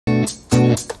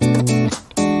Hello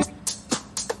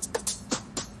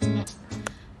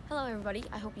everybody,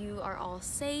 I hope you are all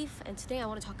safe, and today I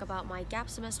want to talk about my gap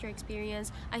semester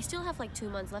experience. I still have like 2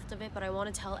 months left of it, but I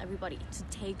want to tell everybody to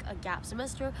take a gap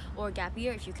semester or a gap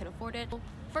year if you can afford it.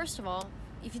 First of all,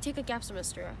 if you take a gap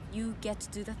semester, you get to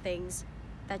do the things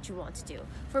that you want to do.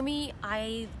 For me,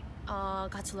 I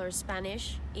got to learn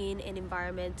Spanish in an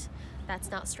environment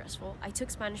that's not stressful. I took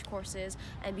Spanish courses,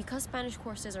 and because Spanish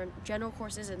courses are general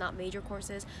courses and not major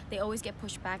courses, they always get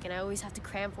pushed back, and I always have to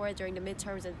cram for it during the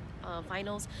midterms and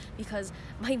finals, because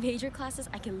my major classes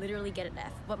I can literally get an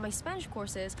F, but my Spanish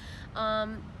courses,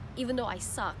 even though I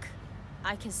suck,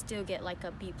 I can still get like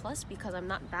a B+, because I'm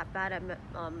not that bad at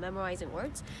memorizing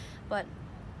words, but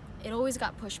it always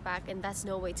got pushed back, and that's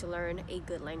no way to learn a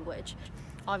good language.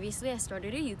 Obviously, I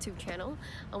started a YouTube channel,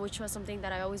 which was something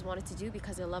that I always wanted to do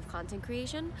because I love content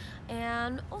creation,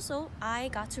 and also I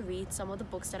got to read some of the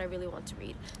books that I really want to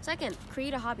read. Second,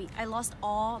 create a hobby. I lost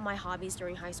all my hobbies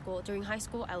during high school. During high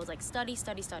school, I was like study.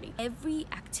 Every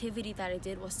activity that I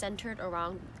did was centered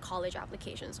around college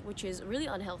applications, which is really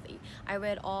unhealthy. I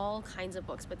read all kinds of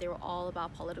books, but they were all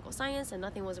about political science, and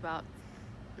nothing was about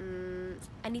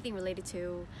anything related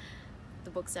to the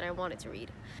books that I wanted to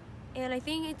read. And I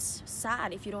think it's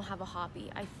sad if you don't have a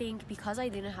hobby. I think because I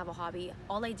didn't have a hobby,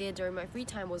 all I did during my free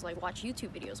time was like watch YouTube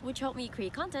videos, which helped me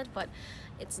create content, but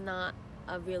it's not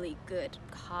a really good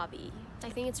hobby. I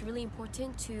think it's really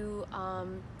important to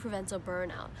prevent a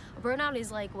burnout. A burnout is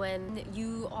like when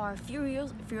you are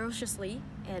furiously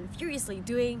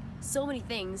doing so many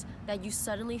things that you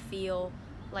suddenly feel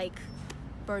like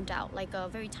burnt out, like a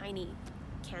very tiny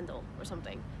candle or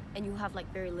something, and you have like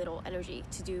very little energy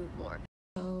to do more.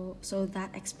 So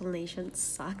that explanation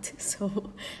sucked, so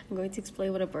I'm going to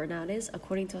explain what a burnout is.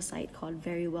 According to a site called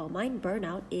Very Well Mind,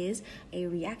 burnout is a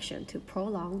reaction to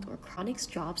prolonged or chronic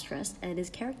job stress and is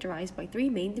characterized by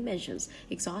 3 main dimensions: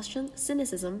 exhaustion,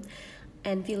 cynicism,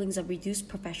 and feelings of reduced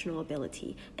professional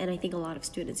ability. And I think a lot of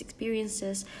students experience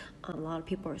this. A lot of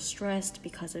people are stressed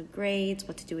because of grades,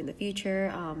 what to do in the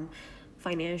future,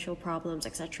 financial problems,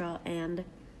 etc. And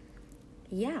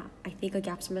yeah, I think a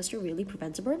gap semester really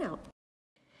prevents a burnout.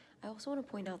 I also want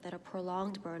to point out that a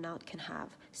prolonged burnout can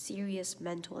have serious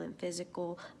mental and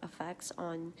physical effects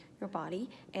on your body.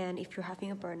 And if you're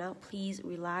having a burnout, please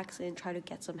relax and try to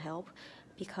get some help,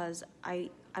 because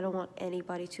I don't want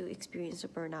anybody to experience a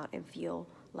burnout and feel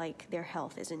like their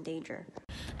health is in danger.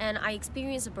 And I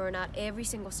experience a burnout every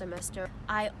single semester.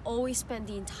 I always spend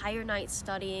the entire night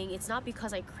studying. It's not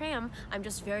because I cram, I'm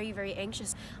just very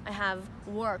anxious. I have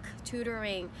work,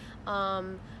 tutoring,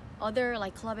 other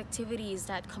like club activities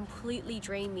that completely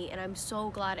drain me, and I'm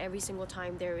so glad every single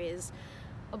time there is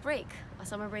a break, a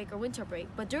summer break or winter break.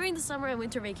 But during the summer and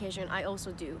winter vacation, I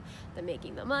also do the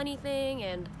making the money thing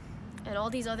and all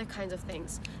these other kinds of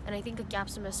things. And I think a gap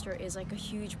semester is like a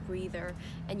huge breather,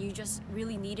 and you just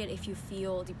really need it if you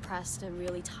feel depressed and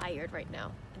really tired right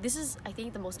now. This is, I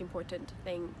think, the most important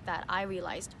thing that I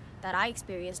realized that I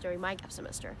experienced during my gap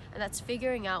semester, and that's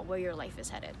figuring out where your life is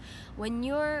headed. When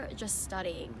you're just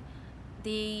studying,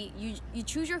 you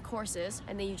choose your courses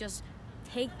and then you just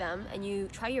take them and you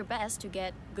try your best to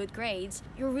get good grades.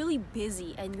 You're really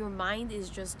busy and your mind is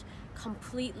just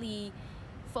completely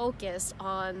focused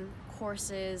on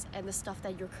courses and the stuff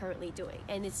that you're currently doing,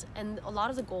 and a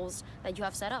lot of the goals that you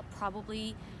have set up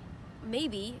probably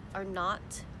maybe are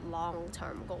not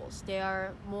long-term goals. They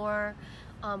are more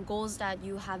goals that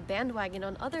you have bandwagon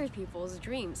on other people's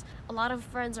dreams. A lot of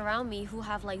friends around me who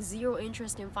have like zero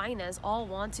interest in finance all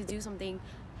want to do something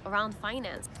around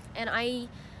finance, and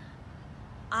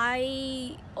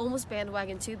I almost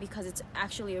bandwagon too, because it's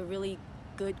actually a really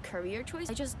good career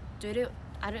choice. I just didn't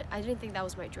think that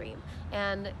was my dream,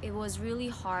 and it was really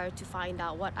hard to find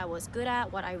out what I was good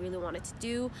at, what I really wanted to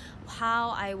do,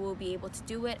 how I will be able to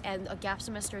do it. And a gap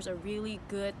semester is a really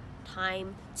good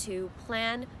time to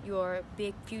plan your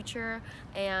big future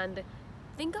and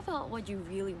think about what you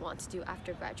really want to do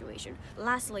after graduation.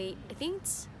 Lastly, I think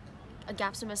a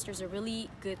gap semester is a really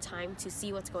good time to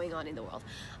see what's going on in the world.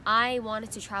 I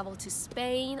wanted to travel to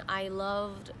Spain. I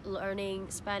loved learning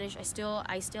Spanish. I still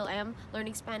am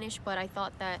learning Spanish, but I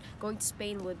thought that going to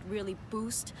Spain would really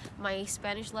boost my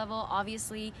Spanish level.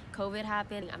 Obviously, COVID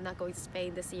happened. I'm not going to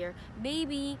Spain this year.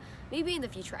 Maybe in the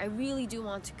future. I really do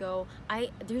want to go.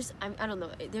 I don't know.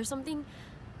 There's something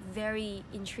very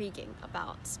intriguing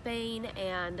about Spain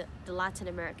and the Latin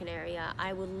American area.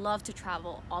 I would love to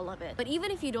travel all of it. But even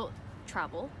if you don't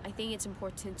travel. I think it's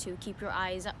important to keep your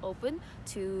eyes open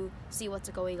to see what's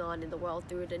going on in the world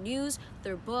through the news,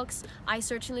 through books. I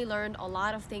certainly learned a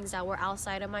lot of things that were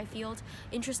outside of my field.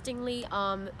 Interestingly,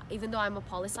 even though I'm a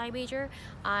poli-sci major,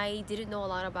 I didn't know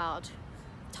a lot about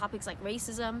topics like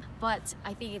racism, but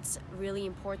I think it's really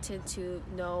important to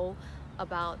know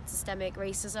about systemic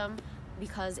racism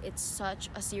because it's such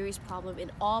a serious problem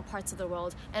in all parts of the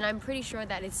world, and I'm pretty sure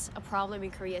that it's a problem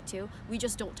in Korea too. We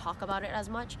just don't talk about it as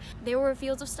much. There were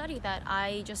fields of study that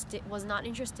I just was not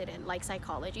interested in, like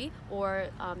psychology or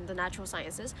the natural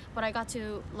sciences, but I got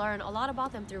to learn a lot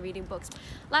about them through reading books.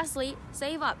 Lastly,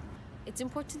 save up. It's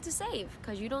important to save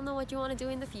because you don't know what you want to do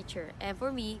in the future, and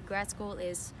for me, grad school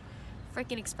is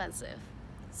freaking expensive.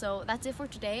 So that's it for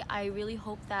today. I really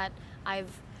hope that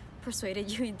I've persuaded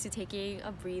you into taking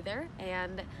a breather,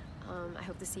 and I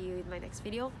hope to see you in my next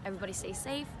video. Everybody stay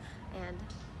safe and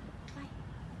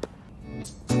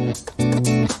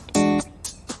bye.